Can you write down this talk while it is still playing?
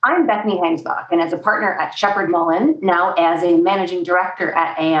I'm Bethany Hangsbach, and as a partner at Shepherd Mullen, now as a managing director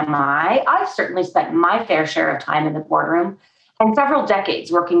at AMI, I've certainly spent my fair share of time in the boardroom and several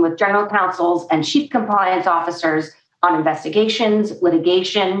decades working with general counsels and chief compliance officers on investigations,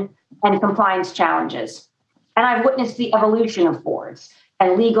 litigation, and compliance challenges. And I've witnessed the evolution of boards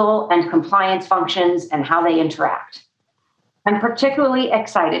and legal and compliance functions and how they interact. I'm particularly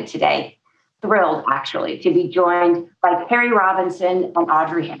excited today, thrilled actually, to be joined by Carrie Robinson and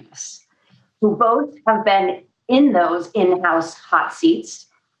Audrey Harris, who both have been in those in-house hot seats.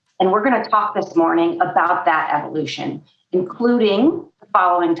 And we're going to talk this morning about that evolution, including the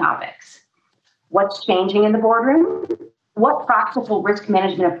following topics. What's changing in the boardroom? What practical risk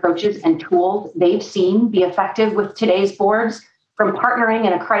management approaches and tools they've seen be effective with today's boards, from partnering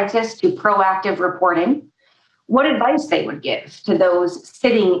in a crisis to proactive reporting? What advice they would give to those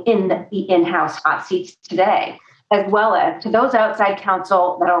sitting in the in-house hot seats today, as well as to those outside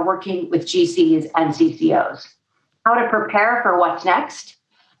counsel that are working with GCs and CCOs. How to prepare for what's next,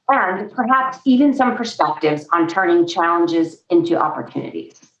 and perhaps even some perspectives on turning challenges into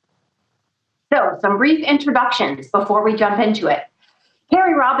opportunities. So, some brief introductions before we jump into it.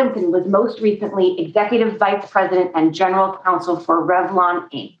 Carrie Robinson was most recently Executive Vice President and General Counsel for Revlon,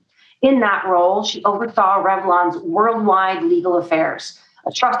 Inc. In that role, she oversaw Revlon's worldwide legal affairs,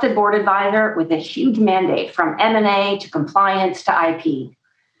 a trusted board advisor with a huge mandate from M&A to compliance to IP.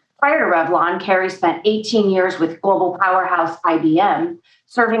 Prior to Revlon, Carrie spent 18 years with global powerhouse IBM,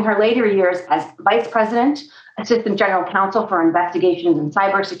 serving her later years as Vice President, Assistant General Counsel for Investigations and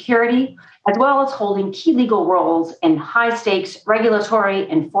Cybersecurity, as well as holding key legal roles in high-stakes regulatory,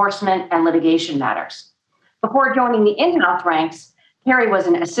 enforcement, and litigation matters. Before joining the in-house ranks, Carrie was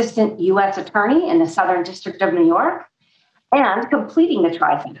an assistant U.S. attorney in the Southern District of New York, and completing the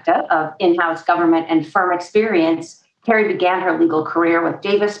trifecta of in-house government and firm experience, Carrie began her legal career with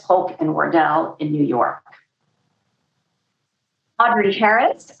Davis, Polk, and Wardell in New York. Audrey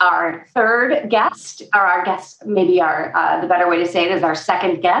Harris, our third guest, or our guest, maybe the better way to say it is our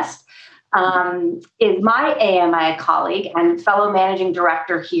second guest, is my AMI colleague and fellow managing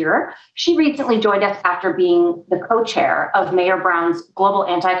director here. She recently joined us after being the co-chair of Mayor Brown's Global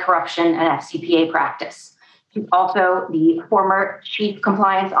Anti-Corruption and FCPA practice. She's also the former chief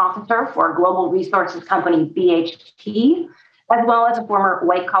compliance officer for global resources company BHP, as well as a former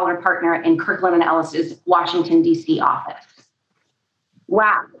white-collar partner in Kirkland & Ellis's Washington, D.C. office.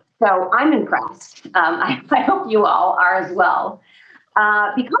 Wow. So I'm impressed. I hope you all are as well.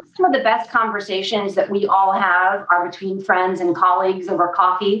 Because some of the best conversations that we all have are between friends and colleagues over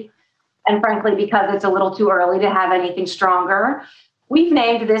coffee, and frankly, because it's a little too early to have anything stronger, we've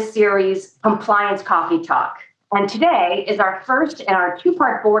named this series Compliance Coffee Talk. And today is our first in our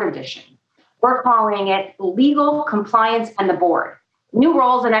two-part board edition. We're calling it Legal, Compliance, and the Board, New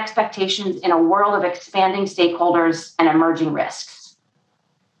Roles and Expectations in a World of Expanding Stakeholders and Emerging Risks.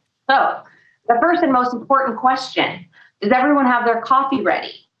 So, the first and most important question, does everyone have their coffee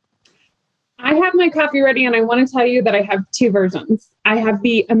ready? I have my coffee ready, and I want to tell you that I have two versions. I have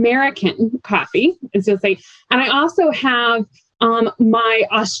the American coffee, as you'll say, and I also have my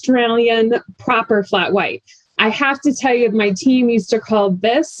Australian proper flat white. I have to tell you, my team used to call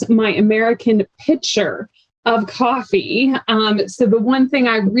this my American pitcher of coffee. So the one thing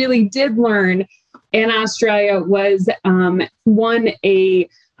I really did learn in Australia was an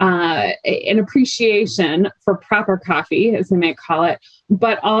appreciation for proper coffee, as they may call it,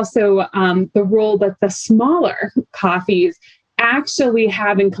 but also the role that the smaller coffees actually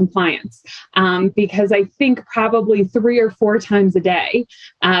have in compliance. Because I think probably 3 or 4 times a day,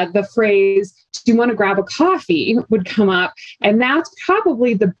 the phrase, do you want to grab a coffee, would come up. And that's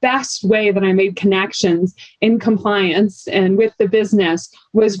probably the best way that I made connections in compliance and with the business,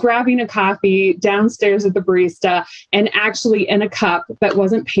 was grabbing a coffee downstairs at the barista and actually in a cup that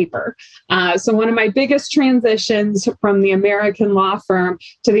wasn't paper. So one of my biggest transitions from the American law firm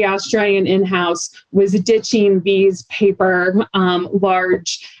to the Australian in-house was ditching these paper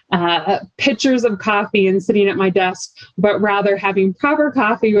large pitchers of coffee and sitting at my desk, but rather having proper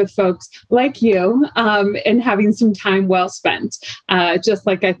coffee with folks like you and having some time well spent, just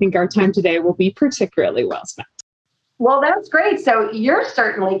like I think our time today will be particularly well spent. Well, that's great. So you're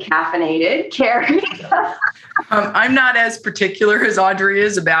certainly caffeinated, Carrie. I'm not as particular as Audrey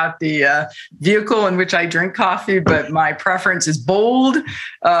is about the vehicle in which I drink coffee, but my preference is bold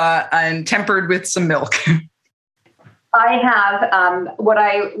and tempered with some milk. I have what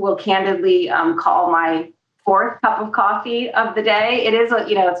I will candidly call my 4th cup of coffee of the day. It is,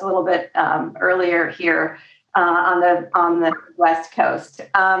 it's a little bit earlier here on the West Coast.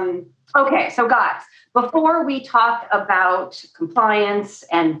 Okay, so guys, before we talk about compliance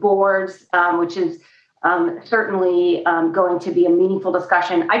and boards, which is certainly going to be a meaningful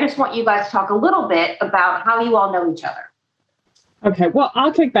discussion, I just want you guys to talk a little bit about how you all know each other. Okay, well,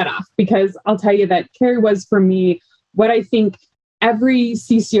 I'll kick that off because I'll tell you that Carrie was, for me, what I think every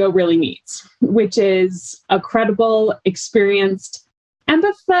CCO really needs, which is a credible, experienced,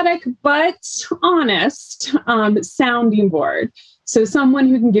 empathetic, but honest sounding board. So someone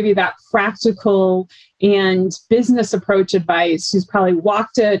who can give you that practical and business approach advice, who's probably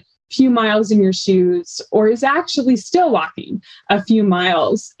walked a few miles in your shoes or is actually still walking a few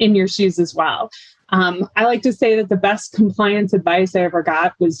miles in your shoes as well. I like to say that the best compliance advice I ever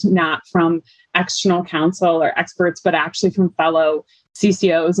got was not from external counsel or experts, but actually from fellow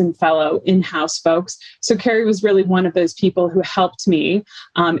CCOs and fellow in-house folks. So Carrie was really one of those people who helped me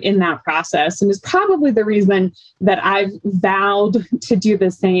in that process, and is probably the reason that I've vowed to do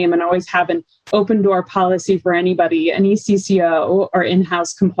the same and always have an open door policy for anybody, any CCO or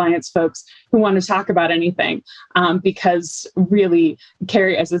in-house compliance folks who want to talk about anything. Because really,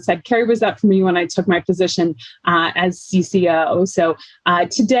 Carrie, as I said, Carrie was that for me when I took my position as CCO. So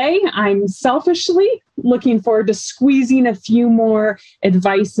today I'm selfishly looking forward to squeezing a few more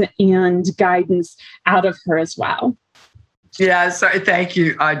advice and guidance out of her as well. Yeah, sorry. Thank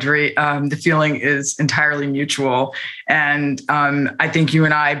you, Audrey. The feeling is entirely mutual. And I think you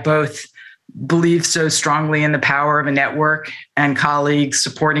and I both believe so strongly in the power of a network and colleagues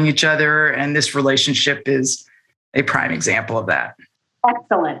supporting each other. And this relationship is a prime example of that.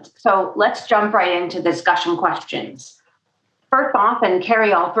 Excellent. So let's jump right into discussion questions. First off, and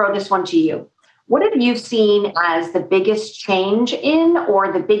Carrie, I'll throw this one to you. What have you seen as the biggest change in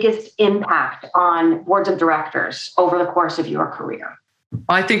or the biggest impact on boards of directors over the course of your career?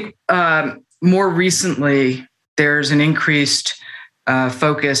 I think more recently, there's an increased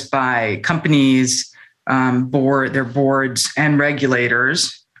focus by companies, their boards and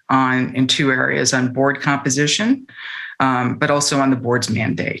regulators in two areas, on board composition, but also on the board's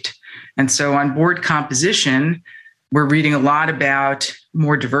mandate. And so on board composition, we're reading a lot about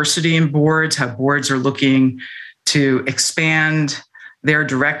more diversity in boards, how boards are looking to expand their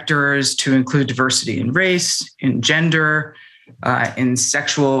directors to include diversity in race, in gender, in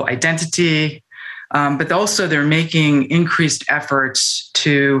sexual identity. But also they're making increased efforts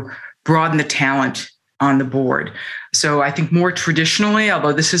to broaden the talent on the board. So I think more traditionally,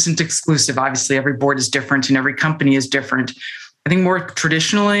 although this isn't exclusive, obviously every board is different and every company is different. I think more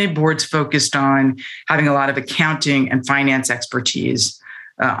traditionally, boards focused on having a lot of accounting and finance expertise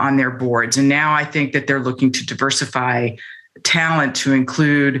on their boards. And now I think that they're looking to diversify talent to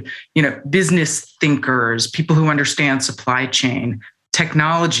include, business thinkers, people who understand supply chain.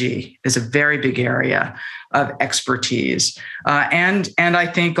 Technology is a very big area of expertise. And I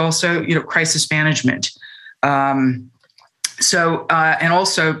think also, crisis management. And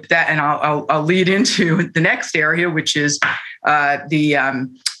also that, and I'll lead into the next area, which is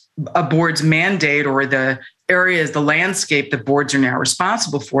a board's mandate, or the areas, the landscape that boards are now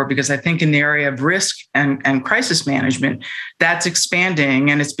responsible for, because I think in the area of risk and crisis management, that's expanding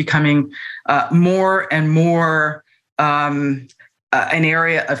and it's becoming more and more an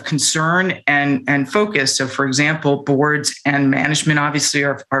area of concern and focus. So for example, boards and management obviously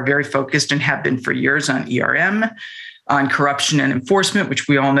are very focused and have been for years on ERM, on corruption and enforcement, which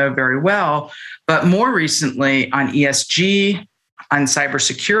we all know very well, but more recently on ESG, on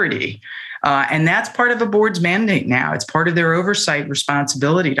cybersecurity. And that's part of a board's mandate now. It's part of their oversight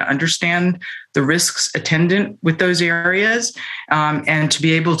responsibility to understand the risks attendant with those areas, and to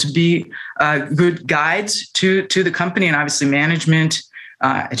be able to be good guides to the company. And obviously management,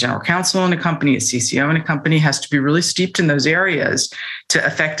 a general counsel in a company, a CCO in a company has to be really steeped in those areas to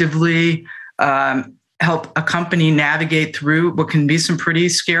effectively help a company navigate through what can be some pretty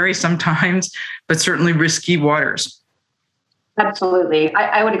scary sometimes, but certainly risky waters. Absolutely.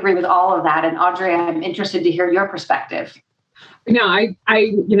 I would agree with all of that. And Audrey, I'm interested to hear your perspective. No,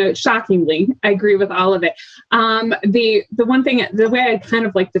 I shockingly, I agree with all of it. The one thing, the way I kind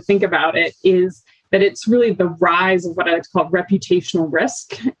of like to think about it is that it's really the rise of what I like to call reputational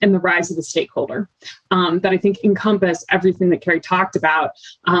risk and the rise of the stakeholder that I think encompass everything that Carrie talked about.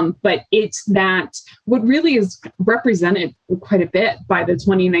 But it's that what really is represented quite a bit by the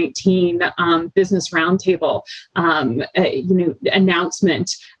 2019 Business Roundtable,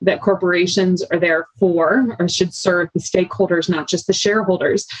 announcement that corporations are there for, or should serve, the stakeholders, not just the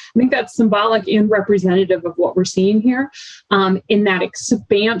shareholders. I think that's symbolic and representative of what we're seeing here in that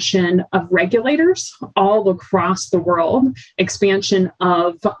expansion of regulators leaders all across the world, expansion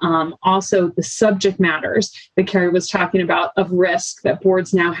of also the subject matters that Carrie was talking about of risk that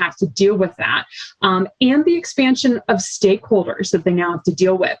boards now have to deal with that, and the expansion of stakeholders that they now have to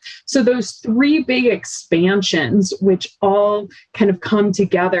deal with. So those three big expansions, which all kind of come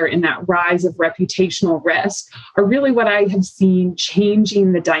together in that rise of reputational risk, are really what I have seen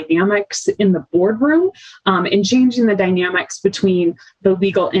changing the dynamics in the boardroom, and changing the dynamics between the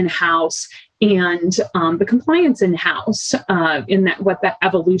legal in-house and the compliance in-house, in that what that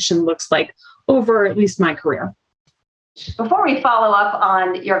evolution looks like over at least my career. Before we follow up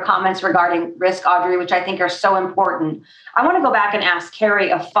on your comments regarding risk, Audrey, which I think are so important, I want to go back and ask Carrie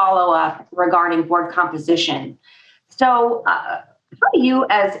a follow-up regarding board composition. So how do you,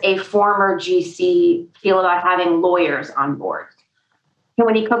 as a former GC, feel about having lawyers on board?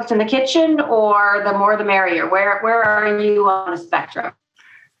 When he cooks in the kitchen, or the more the merrier? Where are you on the spectrum?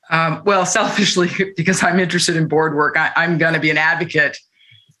 Well, selfishly, because I'm interested in board work, I'm going to be an advocate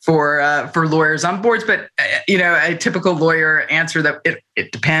for lawyers on boards. But a typical lawyer answer that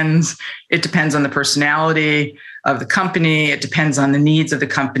it depends. It depends on the personality of the company. It depends on the needs of the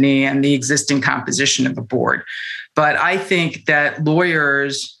company and the existing composition of the board. But I think that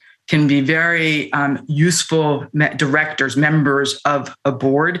lawyers can be very useful directors, members of a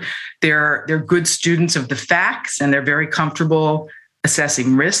board. They're good students of the facts, and they're very comfortable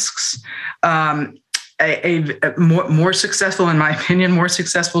assessing risks. More successful, in my opinion, more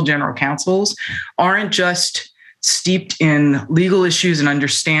successful general counsels aren't just steeped in legal issues and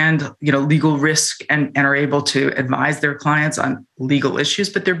understand, legal risk and are able to advise their clients on legal issues,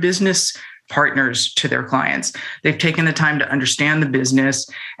 but they're business partners to their clients. They've taken the time to understand the business,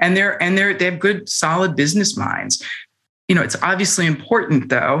 and they have good, solid business minds. It's obviously important,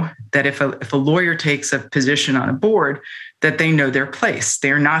 though, that if a lawyer takes a position on a board, that they know their place.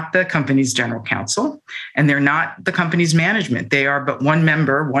 They're not the company's general counsel, and they're not the company's management. They are but one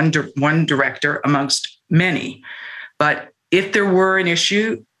member, one director amongst many. But if there were an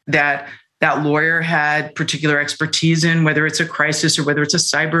issue that lawyer had particular expertise in, whether it's a crisis or whether it's a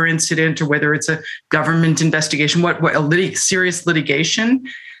cyber incident or whether it's a government investigation, serious litigation,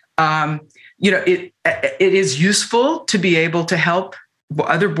 it is useful to be able to help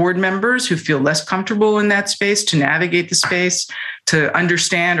other board members who feel less comfortable in that space to navigate the space, to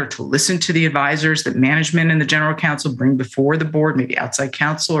understand or to listen to the advisors that management and the general counsel bring before the board, maybe outside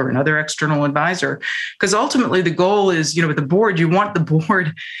counsel or another external advisor. Because ultimately the goal is, with the board, you want the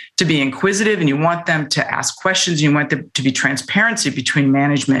board to be inquisitive, and you want them to ask questions. You want there to be transparency between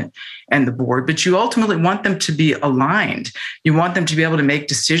management and the board, but you ultimately want them to be aligned. You want them to be able to make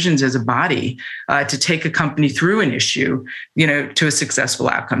decisions as a body to take a company through an issue, to a successful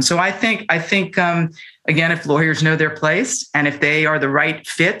outcome. So I think again, if lawyers know their place and if they are the right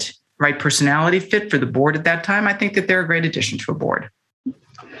personality fit for the board at that time, I think that they're a great addition to a board.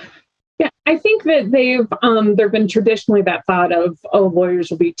 Yeah, I think that there've been traditionally that thought of, lawyers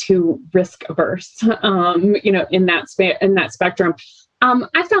will be too risk averse, in that spectrum.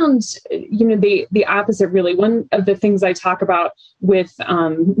 I found, the opposite, really. One of the things I talk about with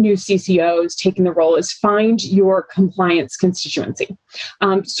new CCOs taking the role is find your compliance constituency.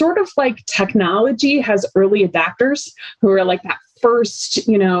 Sort of like technology has early adopters who are like that first,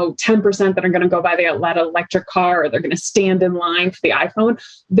 10% that are going to go buy the electric car, or they're going to stand in line for the iPhone.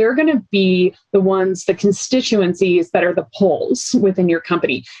 They're going to be the constituencies that are the poles within your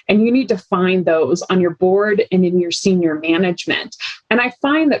company. And you need to find those on your board and in your senior management. And I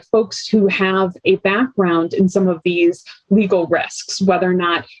find that folks who have a background in some of these legal risks, whether or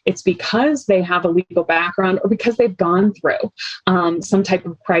not it's because they have a legal background or because they've gone through some type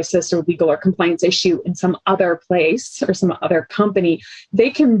of crisis or legal or compliance issue in some other place or some other company, they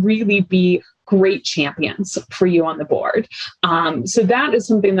can really be great champions for you on the board. So that is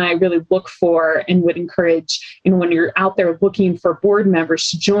something that I really look for and would encourage, when you're out there looking for board members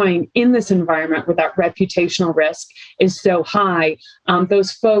to join in this environment where that reputational risk is so high.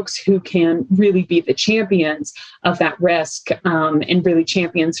 Those folks who can really be the champions of that risk and really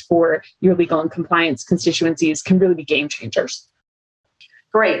champions for your legal and compliance constituencies can really be game changers.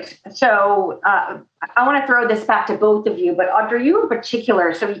 Great. So I want to throw this back to both of you, but Audrey, you in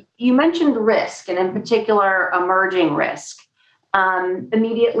particular, so you mentioned risk, and in particular, emerging risk.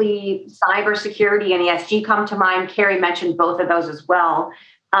 Immediately, cybersecurity and ESG come to mind. Carrie mentioned both of those as well.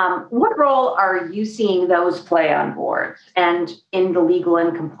 What role are you seeing those play on board and in the legal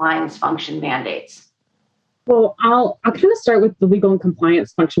and compliance function mandates? Well, I'll kind of start with the legal and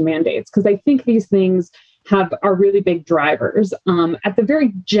compliance function mandates, because I think these things are really big drivers. At the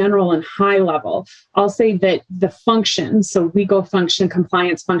very general and high level, I'll say that the function, so legal function,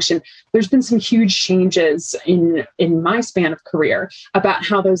 compliance function, there's been some huge changes in my span of career about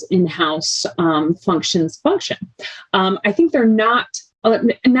how those in-house functions function. I think they're not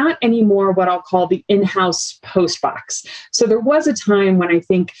anymore what I'll call the in-house post box. So there was a time when I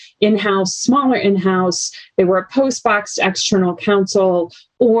think smaller in-house, they were a post box to external counsel,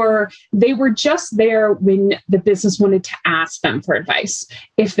 or they were just there when the business wanted to ask them for advice.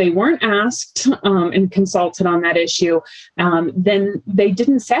 If they weren't asked and consulted on that issue, then they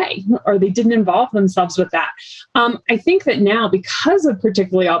didn't say, or they didn't involve themselves with that. I think that now, because of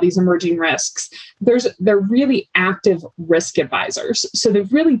particularly all these emerging risks, they're really active risk advisors. So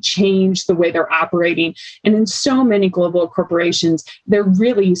they've really changed the way they're operating. And in so many global corporations, they're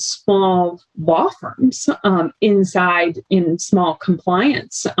really small law firms inside in small compliance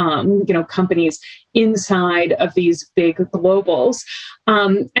companies inside of these big globals.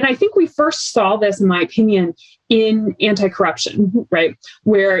 And I think we first saw this, in my opinion, in anti-corruption, right?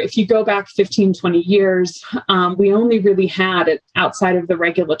 Where if you go back 15, 20 years, we only really had it outside of the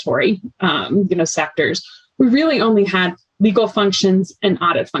regulatory, sectors. We really only had legal functions and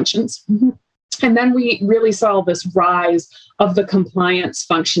audit functions. And then we really saw this rise of the compliance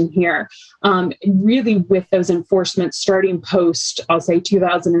function here, really with those enforcements starting post, I'll say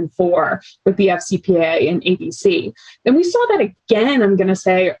 2004 with the FCPA and ABC. Then we saw that again, I'm going to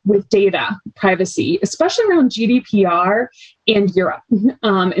say, with data privacy, especially around GDPR and Europe.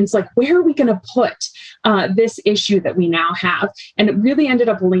 And it's like, where are we going to put this issue that we now have? And it really ended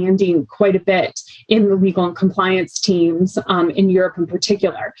up landing quite a bit in the legal and compliance teams in Europe in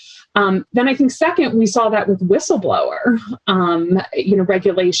particular. Then I think second, we saw that with whistleblower,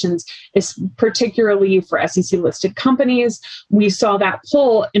 regulations, is particularly for SEC listed companies. We saw that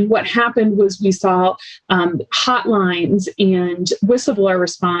pull, and what happened was we saw hotlines and whistleblower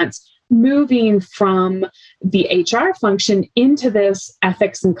response moving from the HR function into this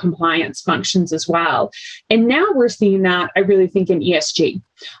ethics and compliance functions as well. And now we're seeing that, I really think, in ESG,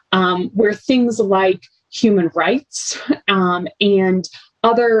 where things like human rights and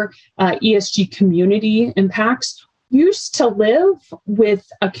other ESG community impacts used to live with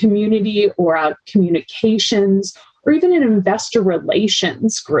a community or a communications or even an investor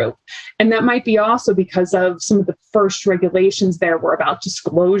relations group. And that might be also because of some of the first regulations there were about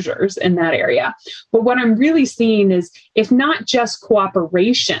disclosures in that area. But what I'm really seeing is, if not just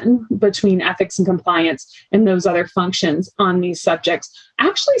cooperation between ethics and compliance and those other functions on these subjects,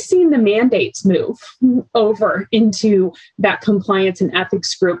 actually seeing the mandates move over into that compliance and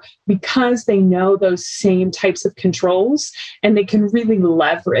ethics group, because they know those same types of controls and they can really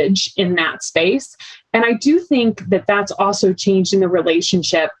leverage in that space. And I do think that that's also changed in the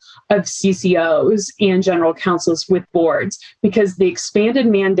relationship of CCOs and general counsels with boards, because the expanded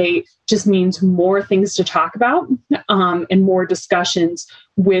mandate just means more things to talk about and more discussions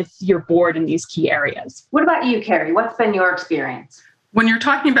with your board in these key areas. What about you, Carrie? What's been your experience? When you're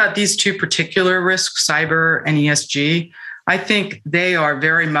talking about these two particular risks, cyber and ESG, I think they are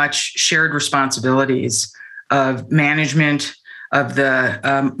very much shared responsibilities of management of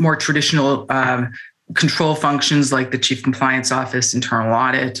the more traditional control functions like the Chief Compliance Office, Internal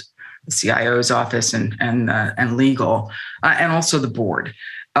Audit, the CIO's office, and legal, and also the board.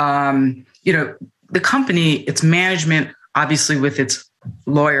 The company, its management, obviously with its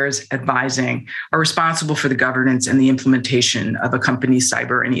lawyers advising, are responsible for the governance and the implementation of a company's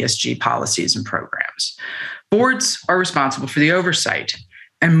cyber and ESG policies and programs. Boards are responsible for the oversight,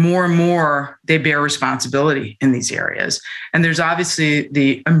 and more they bear responsibility in these areas. And there's obviously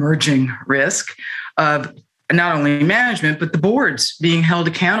the emerging risk of not only management, but the boards being held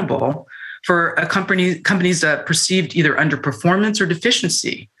accountable for a company's perceived either underperformance or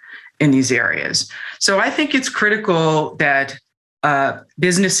deficiency in these areas. So I think it's critical that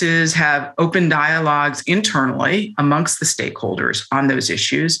businesses have open dialogues internally amongst the stakeholders on those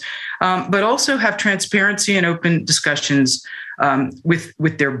issues, but also have transparency and open discussions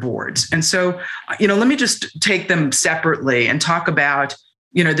with their boards. And so, let me just take them separately and talk about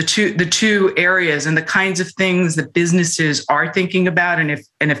the two areas and the kinds of things that businesses are thinking about, and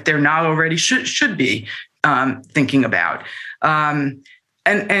if they're not already should be thinking about.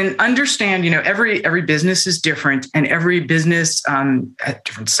 And understand, every business is different, and every business at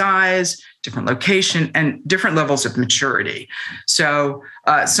different size, different location, and different levels of maturity. So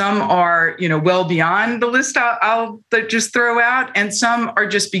some are, well beyond the list I'll just throw out, and some are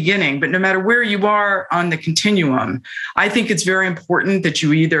just beginning. But no matter where you are on the continuum, I think it's very important that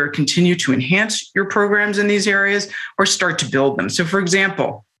you either continue to enhance your programs in these areas or start to build them. So, for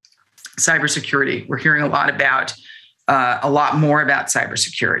example, cybersecurity. We're hearing a lot more about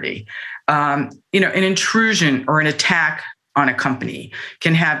cybersecurity. An intrusion or an attack on a company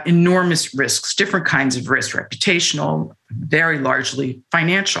can have enormous risks, different kinds of risks, reputational, very largely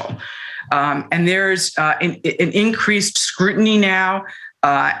financial. And there's an increased scrutiny now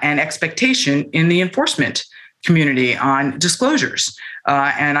and expectation in the enforcement community on disclosures.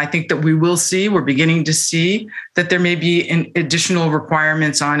 And I think that we're beginning to see that there may be additional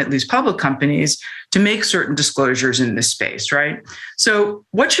requirements on at least public companies to make certain disclosures in this space, right? So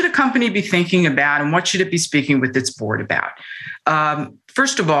what should a company be thinking about and what should it be speaking with its board about?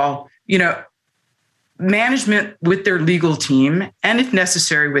 First of all, management with their legal team, and if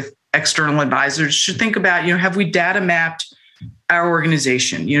necessary with external advisors, should think about, have we data mapped our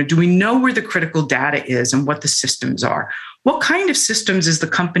organization? Do we know where the critical data is and what the systems are? What kind of systems is the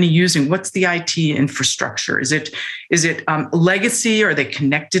company using? What's the IT infrastructure? Is it legacy? Are they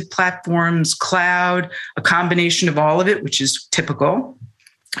connected platforms, cloud, a combination of all of it, which is typical?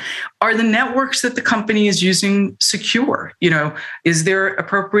 Are the networks that the company is using secure? Is there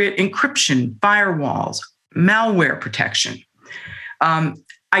appropriate encryption, firewalls, malware protection?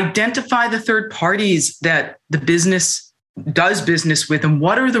 Identify the third parties that the business does business with, and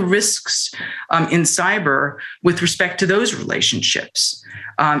what are the risks in cyber with respect to those relationships?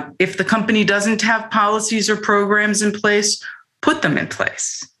 If the company doesn't have policies or programs in place, put them in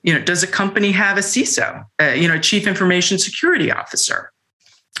place. Does a company have a CISO, a chief information security officer?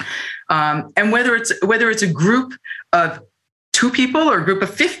 And whether it's a group of 2 people or a group of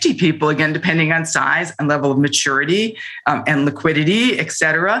 50 people, again, depending on size and level of maturity and liquidity, et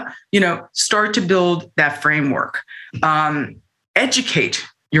cetera, start to build that framework. Educate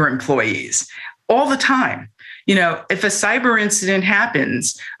your employees all the time. If a cyber incident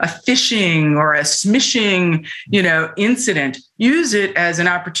happens, a phishing or a smishing, incident, use it as an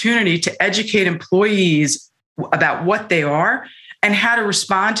opportunity to educate employees about what they are and how to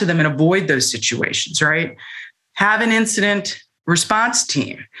respond to them and avoid those situations, right? Have an incident response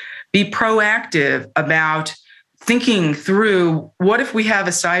team. Be proactive about thinking through, what if we have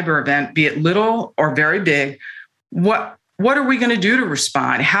a cyber event, be it little or very big? What are we going to do to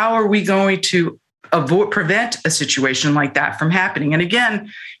respond? How are we going to prevent a situation like that from happening? And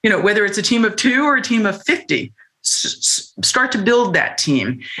again, whether it's a team of 2 or a team of 50, start to build that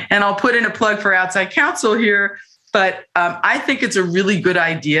team. And I'll put in a plug for outside counsel here. But I think it's a really good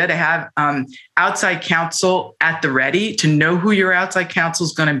idea to have outside counsel at the ready, to know who your outside counsel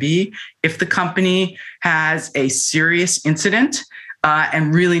is going to be if the company has a serious incident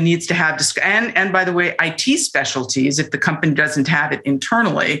and really needs to have and by the way, IT specialties, if the company doesn't have it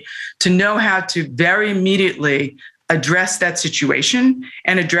internally, to know how to very immediately address that situation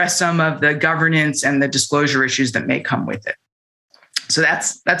and address some of the governance and the disclosure issues that may come with it. So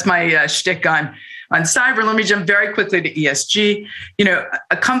that's my shtick on cyber. Let me jump very quickly to ESG.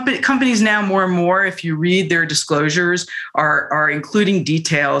 Companies now more and more, if you read their disclosures, are including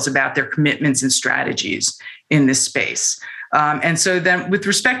details about their commitments and strategies in this space. And so then with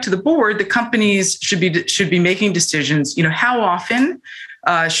respect to the board, the companies should be making decisions, how often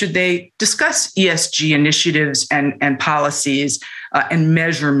should they discuss ESG initiatives and policies and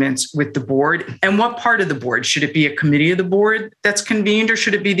measurements with the board? And what part of the board? Should it be a committee of the board that's convened, or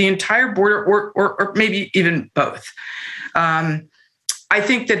should it be the entire board, or maybe even both? I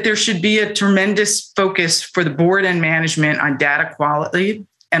think that there should be a tremendous focus for the board and management on data quality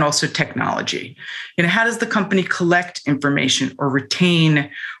and also technology. How does the company collect information or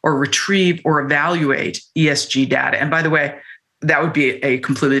retain or retrieve or evaluate ESG data? And by the way, that would be a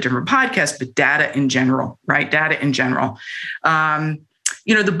completely different podcast, but data in general, right? Data in general.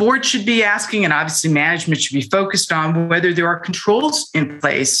 The board should be asking, and obviously management should be focused on, whether there are controls in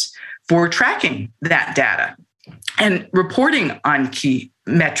place for tracking that data and reporting on key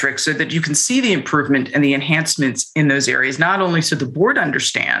metrics so that you can see the improvement and the enhancements in those areas, not only so the board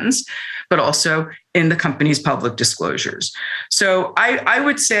understands, but also in the company's public disclosures. So I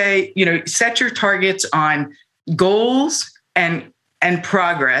would say, set your targets on goals and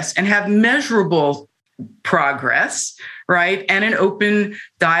progress, and have measurable progress, right? And an open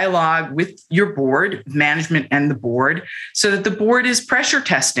dialogue with your board, management and the board, so that the board is pressure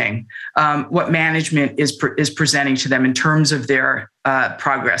testing what management is presenting to them in terms of their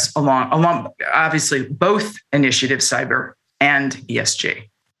progress along obviously both initiatives, cyber and ESG.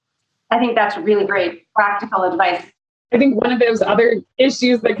 I think that's really great practical advice. I think one of those other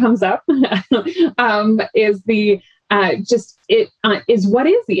issues that comes up is the is what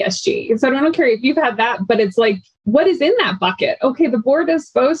is ESG? So I don't care if you've had that, but it's like, what is in that bucket? Okay, the board is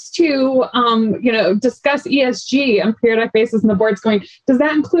supposed to, discuss ESG on a periodic basis, and the board's going, does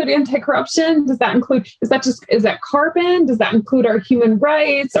that include anti-corruption? Is that carbon? Does that include our human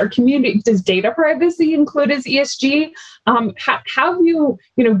rights, our community? Does data privacy include as ESG? How have you,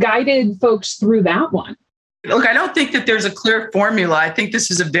 guided folks through that one? Look, I don't think that there's a clear formula. I think this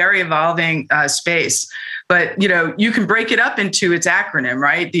is a very evolving space. But, you can break it up into its acronym,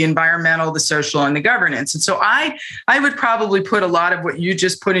 right? The environmental, the social, and the governance. And so I would probably put a lot of what you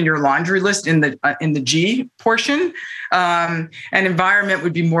just put in your laundry list in the G portion. And environment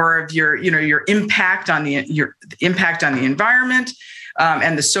would be more of your impact on the environment.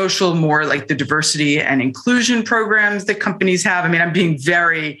 And the social, more like the diversity and inclusion programs that companies have. I mean, I'm being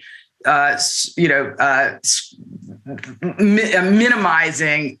very,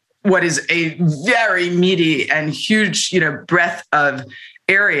 minimizing what is a very meaty and huge, breadth of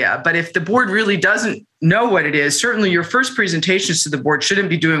area. But if the board really doesn't know what it is, certainly your first presentations to the board shouldn't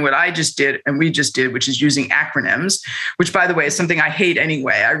be doing what I just did and we just did, which is using acronyms, which, by the way, is something I hate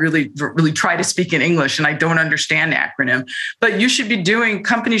anyway. I really try to speak in English and I don't understand acronym. But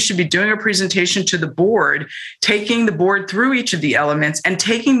companies should be doing a presentation to the board, taking the board through each of the elements and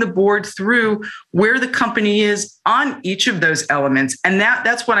taking the board through where the company is on each of those elements. And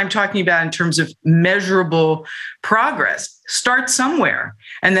that's what I'm talking about in terms of measurable progress. Start somewhere.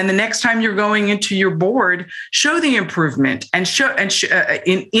 And then the next time you're going into your board, show the improvement and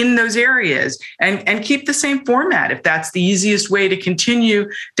in those areas and keep the same format if that's the easiest way to continue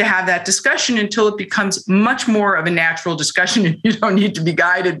to have that discussion until it becomes much more of a natural discussion and you don't need to be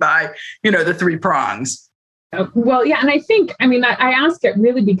guided by, the three prongs. Well, yeah. And I ask it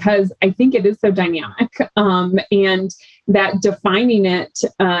really because I think it is so dynamic and that defining it,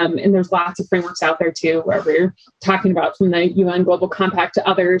 and there's lots of frameworks out there too, where we're talking about from the UN Global Compact to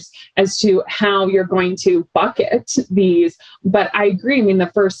others as to how you're going to bucket these. But I agree.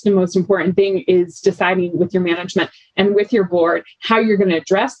 The first and most important thing is deciding with your management and with your board how you're going to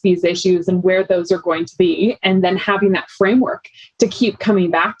address these issues and where those are going to be, and then having that framework to keep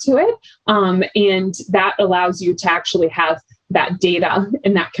coming back to it. And that allows you to actually have that data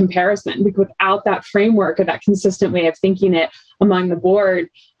and that comparison. Because without that framework or that consistent way of thinking it among the board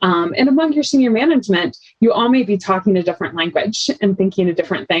and among your senior management, you all may be talking a different language and thinking a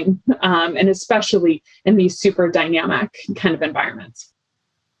different thing, and especially in these super dynamic kind of environments.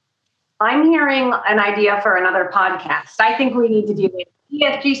 I'm hearing an idea for another podcast. I think we need to do an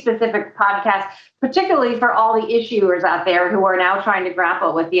ESG-specific podcast, particularly for all the issuers out there who are now trying to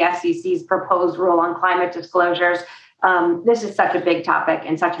grapple with the SEC's proposed rule on climate disclosures. This is such a big topic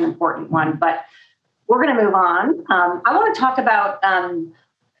and such an important one, but we're going to move on. I want to talk about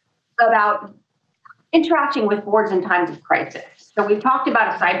interacting with boards in times of crisis. So we've talked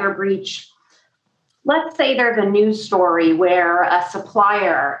about a cyber breach. Let's say there's a news story where a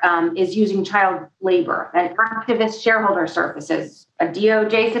supplier is using child labor, an activist shareholder surfaces, a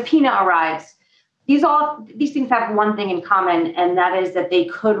DOJ subpoena arrives. These things have one thing in common, and that is that they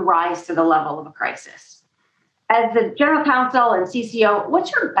could rise to the level of a crisis. As the general counsel and CCO,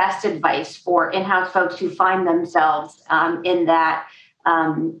 what's your best advice for in-house folks who find themselves in that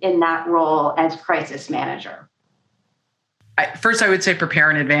role as crisis manager? First, I would say prepare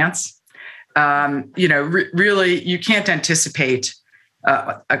in advance. Really, you can't anticipate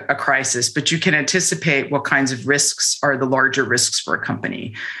a crisis, but you can anticipate what kinds of risks are the larger risks for a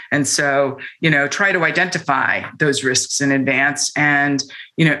company. And so, try to identify those risks in advance and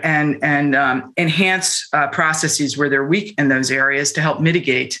enhance processes where they're weak in those areas to help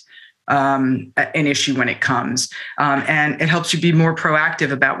mitigate an issue when it comes. And it helps you be more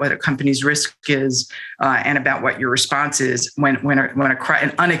proactive about what a company's risk is and about what your response is when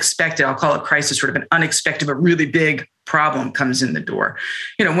an unexpected, I'll call it crisis, sort of an unexpected but really big problem comes in the door.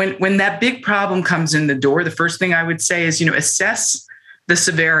 When that big problem comes in the door, the first thing I would say is, assess the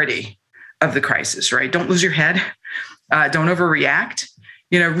severity of the crisis, right? Don't lose your head. Don't overreact.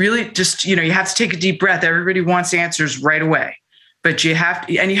 Really just, you have to take a deep breath. Everybody wants answers right away. But you have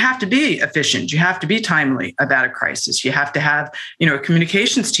to be efficient. You have to be timely about a crisis. You have to have, a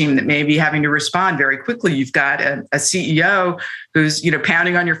communications team that may be having to respond very quickly. You've got a CEO who's,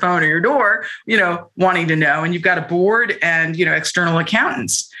 pounding on your phone or your door, wanting to know, and you've got a board and, external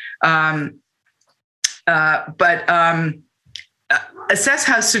accountants. Assess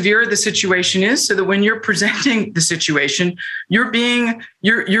how severe the situation is, so that when you're presenting the situation, you're being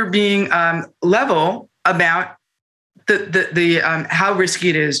level about the how risky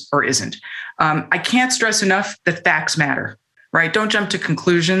it is or isn't. I can't stress enough that facts matter, right? Don't jump to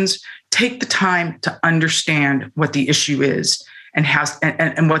conclusions. take the time to understand what the issue is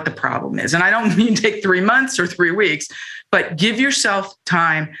and what the problem is. And I don't mean take 3 months or 3 weeks, but give yourself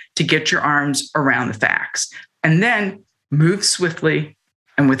time to get your arms around the facts, and then move swiftly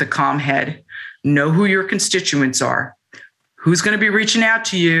and with a calm head. Know who your constituents are, who's going to be reaching out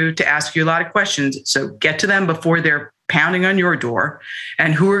to you to ask you a lot of questions. So get to them before they're pounding on your door,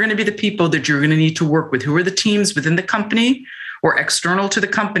 and who are going to be the people that you're going to need to work with. Who are the teams within the company or external to the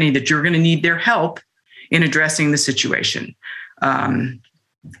company that you're going to need their help in addressing the situation.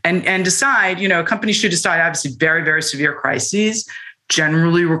 And decide, companies should decide, obviously, very, very severe crises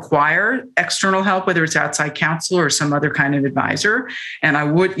generally require external help, whether it's outside counsel or some other kind of advisor. And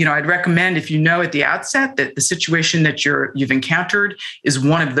I'd recommend, if you know at the outset that the situation that you've encountered is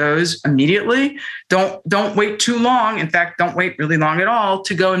one of those, immediately, don't wait too long. In fact, don't wait really long at all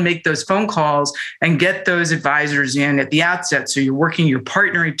to go and make those phone calls and get those advisors in at the outset. So you're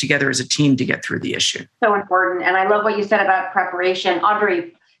partnering together as a team to get through the issue. So important. And I love what you said about preparation.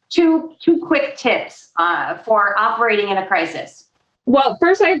 Audrey, two quick tips for operating in a crisis. Well,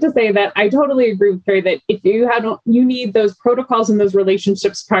 first, I have to say that I totally agree with Carrie that if you need those protocols and those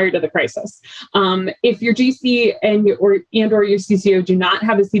relationships prior to the crisis. If your GC and your CCO do not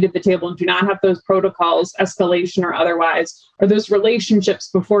have a seat at the table and do not have those protocols, escalation or otherwise, or those relationships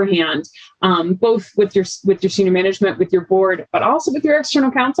beforehand, both with your senior management, with your board, but also with your external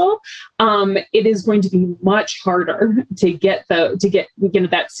counsel, it is going to be much harder to get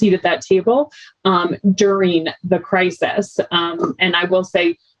that seat at that table during the crisis. And I will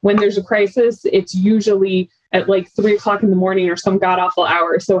say, when there's a crisis, it's usually at like 3:00 in the morning or some god awful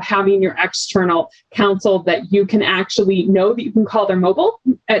hour. So having your external counsel that you can actually know that you can call their mobile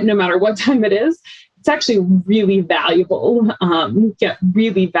at no matter what time it is, it's actually really valuable,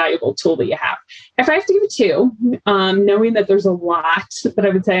 really valuable tool that you have. If I have to give you two, knowing that there's a lot that I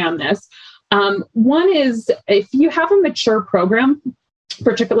would say on this, one is if you have a mature program,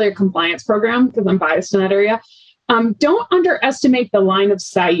 particularly a compliance program, because I'm biased in that area, don't underestimate the line of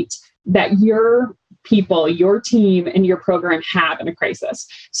sight that your people, your team, and your program have in a crisis.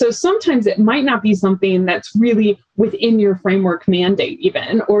 So sometimes it might not be something that's really within your framework mandate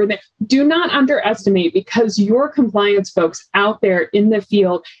even, or that do not underestimate, because your compliance folks out there in the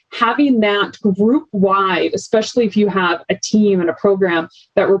field, having that group wide, especially if you have a team and a program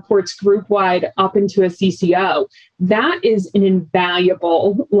that reports group wide up into a CCO, that is an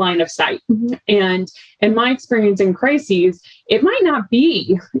invaluable line of sight. And in my experience in crises, it might not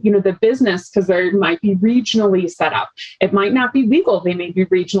be, the business, because there might be regionally set up. It might not be legal. They may be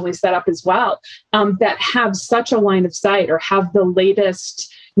regionally set up as well, that have such a line of sight or have the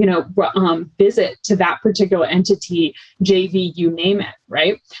latest, visit to that particular entity, JV, you name it,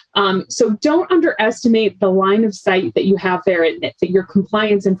 right? So don't underestimate the line of sight that you have there, and that your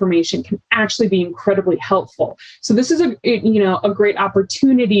compliance information can actually be incredibly helpful. So this is a great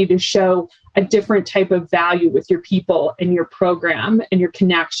opportunity to show a different type of value with your people and your program and your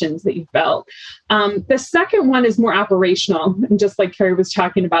connections that you've built. The second one is more operational. And just like Carrie was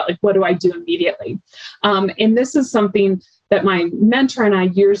talking about, like, what do I do immediately? And this is something that my mentor and I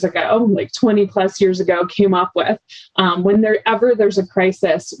years ago, like 20 plus years ago, came up with. Whenever there's a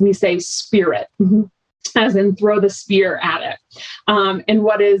crisis, we say spirit, as in throw the spear at it. And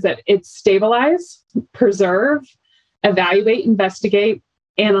what is it? It's stabilize, preserve, evaluate, investigate,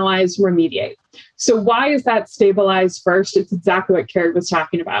 analyze, remediate. So why is that stabilize first? It's exactly what Carrie was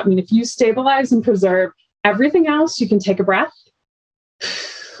talking about. I mean, if you stabilize and preserve everything else, you can take a breath,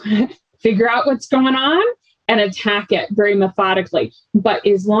 figure out what's going on, and attack it very methodically. But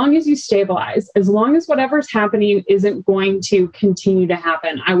as long as you stabilize, as long as whatever's happening isn't going to continue to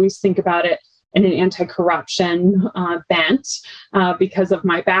happen, I always think about it in an anti-corruption bent because of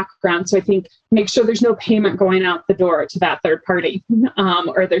my background. So I think make sure there's no payment going out the door to that third party,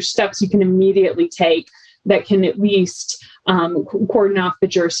 or there's steps you can immediately take that can at least cordon off the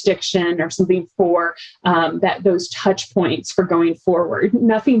jurisdiction or something for those touch points for going forward.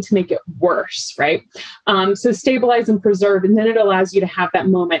 Nothing to make it worse, right? So stabilize and preserve, and then it allows you to have that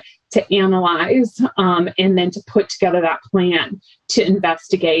moment to analyze and then to put together that plan to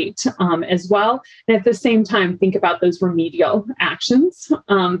investigate as well. And at the same time, think about those remedial actions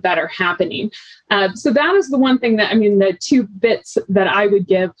that are happening. So that is the one thing the two bits that I would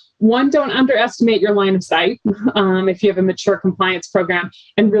give. One, don't underestimate your line of sight if you have a mature compliance program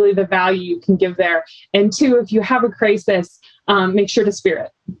and really the value you can give there. And two, if you have a crisis, make sure to spear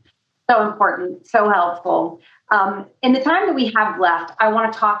it. So important, so helpful. In the time that we have left, I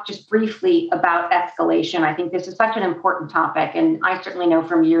want to talk just briefly about escalation. I think this is such an important topic, and I certainly know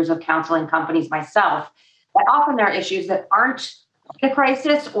from years of counseling companies myself that often there are issues that aren't the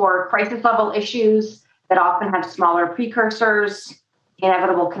crisis or crisis level issues that often have smaller precursors,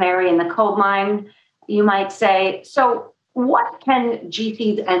 inevitable canary in the coal mine, you might say. So what can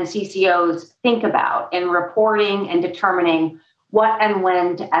GCs and CCOs think about in reporting and determining what and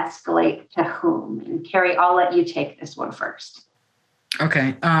when to escalate to whom? And Carrie, I'll let you take this one first.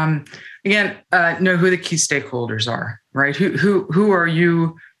 Okay. Again, know who the key stakeholders are, right? Who are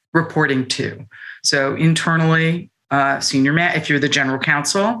you reporting to? So internally, if you're the general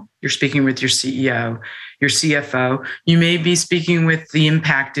counsel, you're speaking with your CEO, your CFO. You may be speaking with the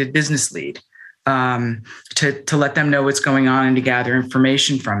impacted business lead to let them know what's going on and to gather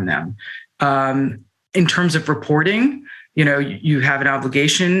information from them. In terms of reporting, you have an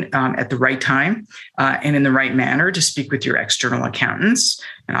obligation at the right time and in the right manner to speak with your external accountants,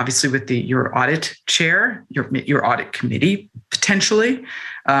 and obviously with your audit chair, your audit committee, potentially,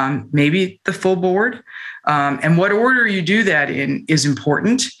 maybe the full board. And what order you do that in is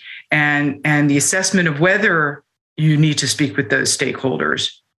important, and the assessment of whether you need to speak with those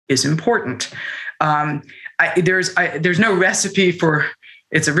stakeholders is important. There's no recipe for.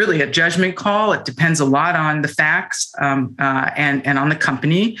 It's really a judgment call. It depends a lot on the facts and on the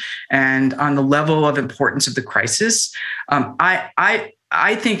company and on the level of importance of the crisis.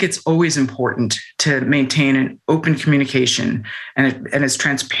 I think it's always important to maintain an open communication and as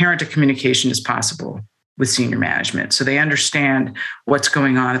transparent a communication as possible with senior management, so they understand what's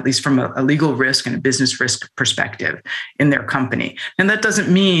going on, at least from a legal risk and a business risk perspective in their company. And that doesn't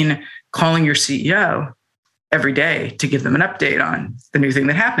mean calling your CEO every day to give them an update on the new thing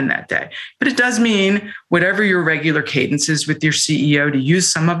that happened that day. But it does mean whatever your regular cadence is with your CEO, to use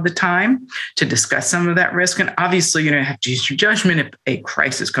some of the time to discuss some of that risk. And obviously, you have to use your judgment if a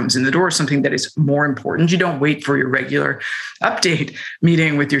crisis comes in the door, something that is more important. You don't wait for your regular update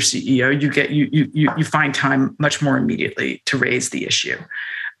meeting with your CEO. You find time much more immediately to raise the issue.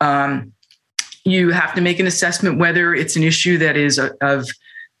 You have to make an assessment whether it's an issue that is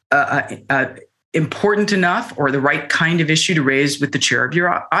important enough or the right kind of issue to raise with the chair of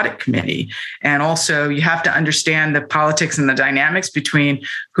your audit committee. And also you have to understand the politics and the dynamics between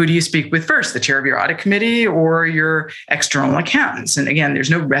who do you speak with first, the chair of your audit committee or your external accountants. And again, there's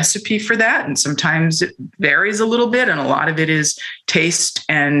no recipe for that. And sometimes it varies a little bit. And a lot of it is taste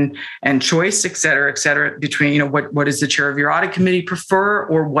and choice, et cetera, between, what does the chair of your audit committee prefer,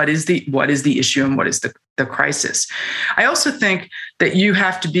 or what is the issue and what is the crisis. I also think that you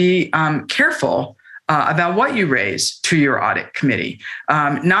have to be careful about what you raise to your audit committee.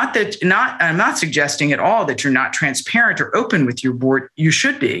 I'm not suggesting at all that you're not transparent or open with your board. You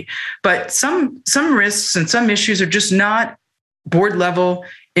should be, but some risks and some issues are just not board level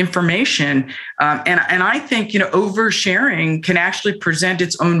information. And I think oversharing can actually present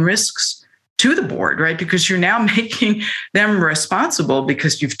its own risks to the board, right? Because you're now making them responsible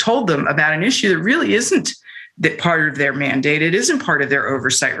because you've told them about an issue that really isn't that part of their mandate. It isn't part of their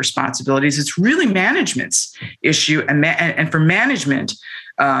oversight responsibilities. It's really management's issue, and for management,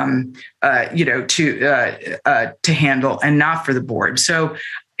 to handle, and not for the board. So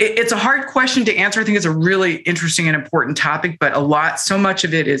it's a hard question to answer. I think it's a really interesting and important topic, but so much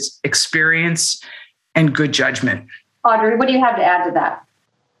of it is experience and good judgment. Audrey, what do you have to add to that?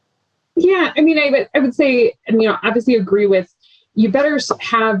 Yeah, I would say, obviously agree with, you better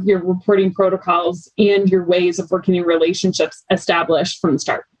have your reporting protocols and your ways of working in relationships established from the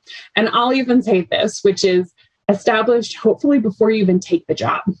start. And I'll even say this, which is established hopefully before you even take the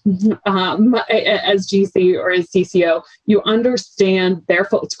job. As GC or as CCO, you understand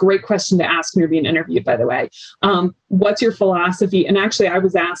it's a great question to ask when you're being interviewed, by the way. What's your philosophy? And actually, I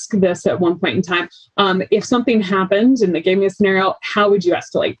was asked this at one point in time. If something happened and they gave me a scenario, how would you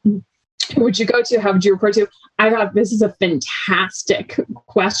escalate? Who would you go to? How would you report to? I thought this is a fantastic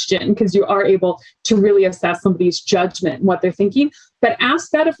question because you are able to really assess somebody's judgment and what they're thinking. But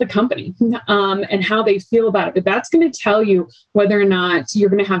ask that of the company and how they feel about it. But that's going to tell you whether or not you're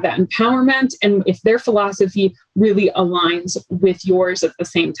going to have that empowerment and if their philosophy really aligns with yours at the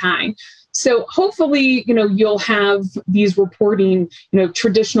same time. So hopefully, you'll have these reporting,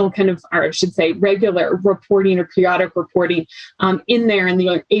 traditional kind of, or I should say regular reporting or periodic reporting in there, and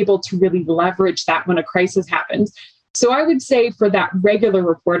you're able to really leverage that when a crisis happens. So I would say for that regular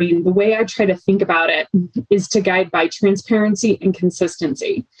reporting, the way I try to think about it is to guide by transparency and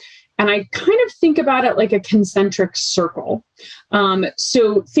consistency. And I kind of think about it like a concentric circle.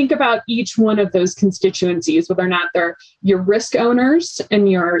 So think about each one of those constituencies, whether or not they're your risk owners and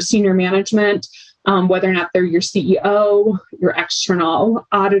your senior management, whether or not they're your CEO, your external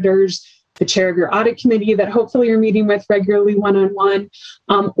auditors, the chair of your audit committee that hopefully you're meeting with regularly one-on-one,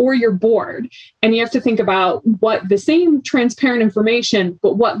 or your board. And you have to think about what the same transparent information,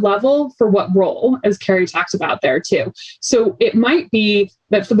 but what level for what role, as Carrie talked about there too. So it might be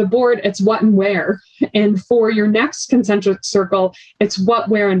that for the board, it's what and where. And for your next concentric circle, it's what,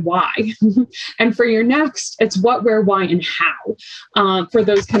 where, and why. And for your next, it's what, where, why, and how, for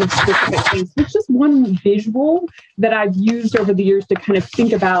those kind of specific things. It's just one visual that I've used over the years to kind of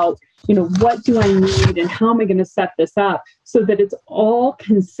think about, what do I need and how am I going to set this up so that it's all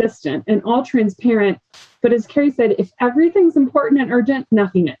consistent and all transparent. But as Carrie said, if everything's important and urgent,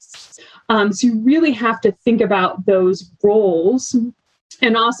 nothing is. So you really have to think about those roles.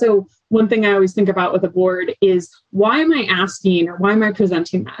 And also, one thing I always think about with a board is, why am I asking or why am I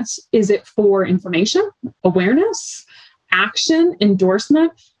presenting this? Is it for information, awareness, action,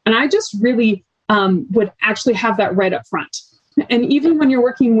 endorsement? And I just really would actually have that right up front. And even when you're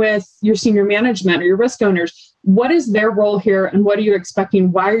working with your senior management or your risk owners, what is their role here and what are you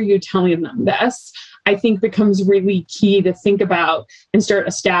expecting? Why are you telling them this? I think becomes really key to think about and start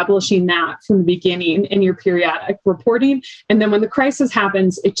establishing that from the beginning in your periodic reporting. And then when the crisis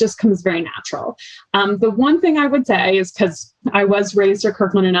happens, it just comes very natural. The one thing I would say is, because I was raised at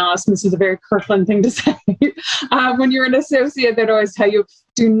Kirkland & Ellis, and this is a very Kirkland thing to say, when you're an associate, they'd always tell you,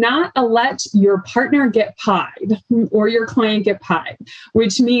 do not let your partner get pied or your client get pied,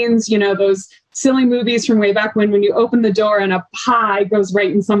 which means, those silly movies from way back when you open the door and a pie goes right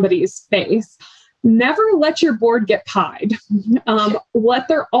in somebody's face. Never let your board get pied. Let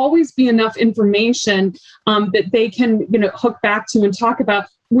there always be enough information that they can, hook back to and talk about,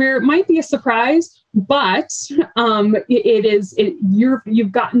 where it might be a surprise, but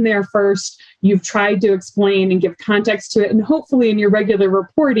you've gotten there first. You've tried to explain and give context to it. And hopefully in your regular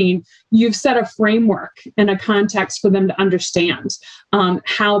reporting, you've set a framework and a context for them to understand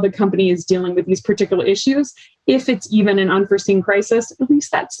how the company is dealing with these particular issues. If it's even an unforeseen crisis, at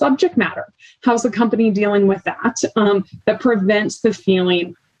least that subject matter. How's the company dealing with that? That prevents the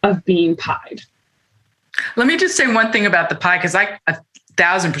feeling of being pied. Let me just say one thing about the pie, because I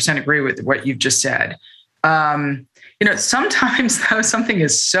 1,000% agree with what you've just said. Sometimes though, something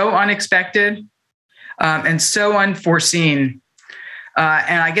is so unexpected and so unforeseen.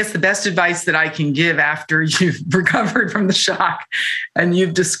 And I guess the best advice that I can give after you've recovered from the shock and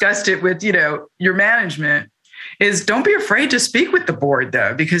you've discussed it with, your management, is don't be afraid to speak with the board,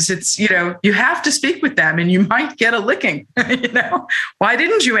 though, because it's, you have to speak with them and you might get a licking. Why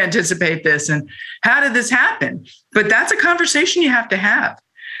didn't you anticipate this? And how did this happen? But that's a conversation you have to have.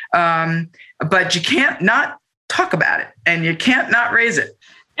 But you can't not talk about it and you can't not raise it.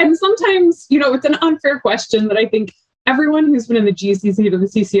 And sometimes, it's an unfair question that I think everyone who's been in the GC seat or the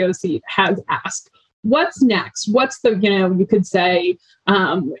CCO seat has asked. What's next? What's the, you could say,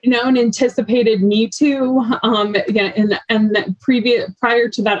 an anticipated Me Too, and prior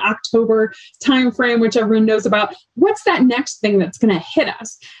to that October timeframe, which everyone knows about. What's that next thing that's going to hit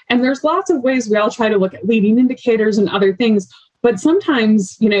us? And there's lots of ways we all try to look at leading indicators and other things. But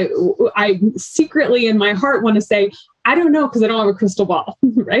sometimes, I secretly in my heart want to say, I don't know, because I don't have a crystal ball,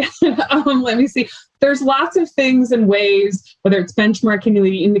 right? Let me see. There's lots of things and ways, whether it's benchmarking or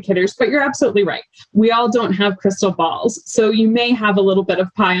leading indicators, but you're absolutely right. We all don't have crystal balls. So you may have a little bit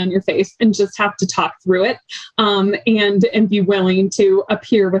of pie on your face and just have to talk through it and be willing to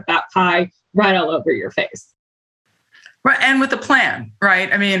appear with that pie right all over your face. Right. And with a plan,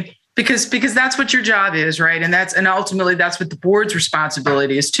 right? I mean, because that's what your job is, right? And ultimately that's what the board's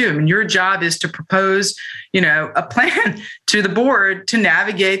responsibility is too. I mean, your job is to propose, a plan to the board to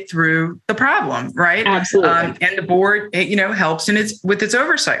navigate through the problem, right? Absolutely. And the board, helps with its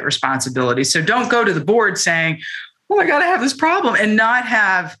oversight responsibility. So don't go to the board saying, "Oh, I got to have this problem," and not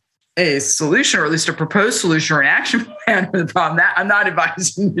have a solution, or at least a proposed solution or an action plan for the problem. That I'm not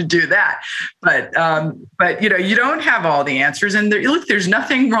advising you to do that, but you don't have all the answers. And there's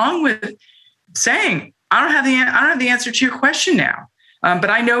nothing wrong with saying, I don't have the answer to your question now, but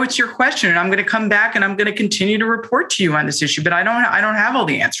I know it's your question, and I'm going to come back and I'm going to continue to report to you on this issue. But I don't have all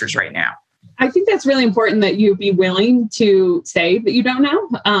the answers right now. I think that's really important that you be willing to say that you don't know.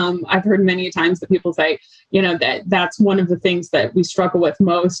 I've heard many times that people say, that's one of the things that we struggle with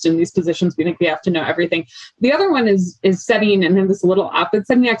most in these positions. We think we have to know everything. The other one is setting, and then this a little up, but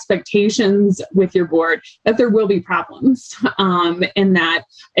setting expectations with your board that there will be problems, and that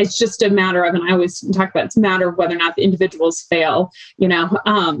it's just a matter of, and I always talk about, it's a matter of whether or not the individuals fail.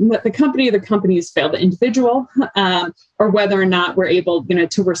 Let the companies fail the individual, or whether or not we're able,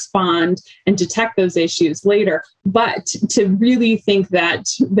 to respond and detect those issues later. But to really think that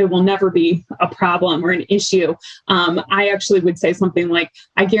there will never be a problem or an issue, I actually would say something like,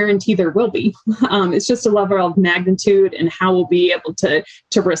 I guarantee there will be. It's just a level of magnitude and how we'll be able to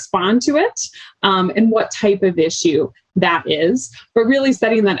respond to it, and what type of issue that is. But really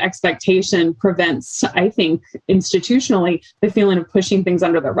setting that expectation prevents, I think, institutionally, the feeling of pushing things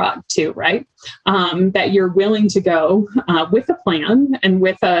under the rug too, right? That you're willing to go with a plan and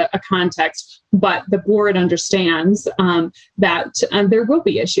with a context, but the board understands that there will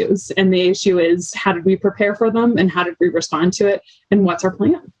be issues. And the issue is, how did we prepare for them and how did we respond to it? And what's our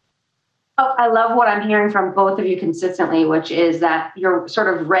plan? Oh, I love what I'm hearing from both of you consistently, which is that your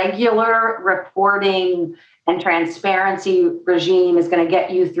sort of regular reporting and transparency regime is going to get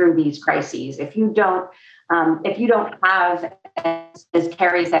you through these crises. If you don't have, as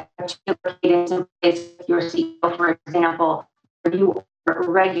Carrie said, in place with your CEO, for example, you are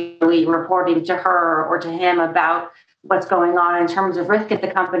regularly reporting to her or to him about what's going on in terms of risk at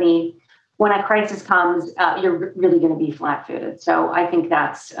the company, when a crisis comes, you're really going to be flat-footed. So I think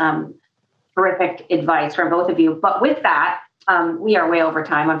that's terrific advice from both of you. But with that, we are way over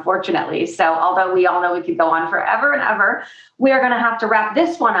time, unfortunately. So although we all know we could go on forever and ever, we are going to have to wrap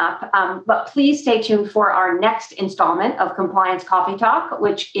this one up. But please stay tuned for our next installment of Compliance Coffee Talk,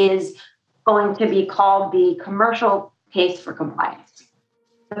 which is going to be called the Commercial Case for Compliance.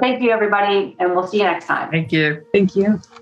 So thank you, everybody, and we'll see you next time. Thank you. Thank you.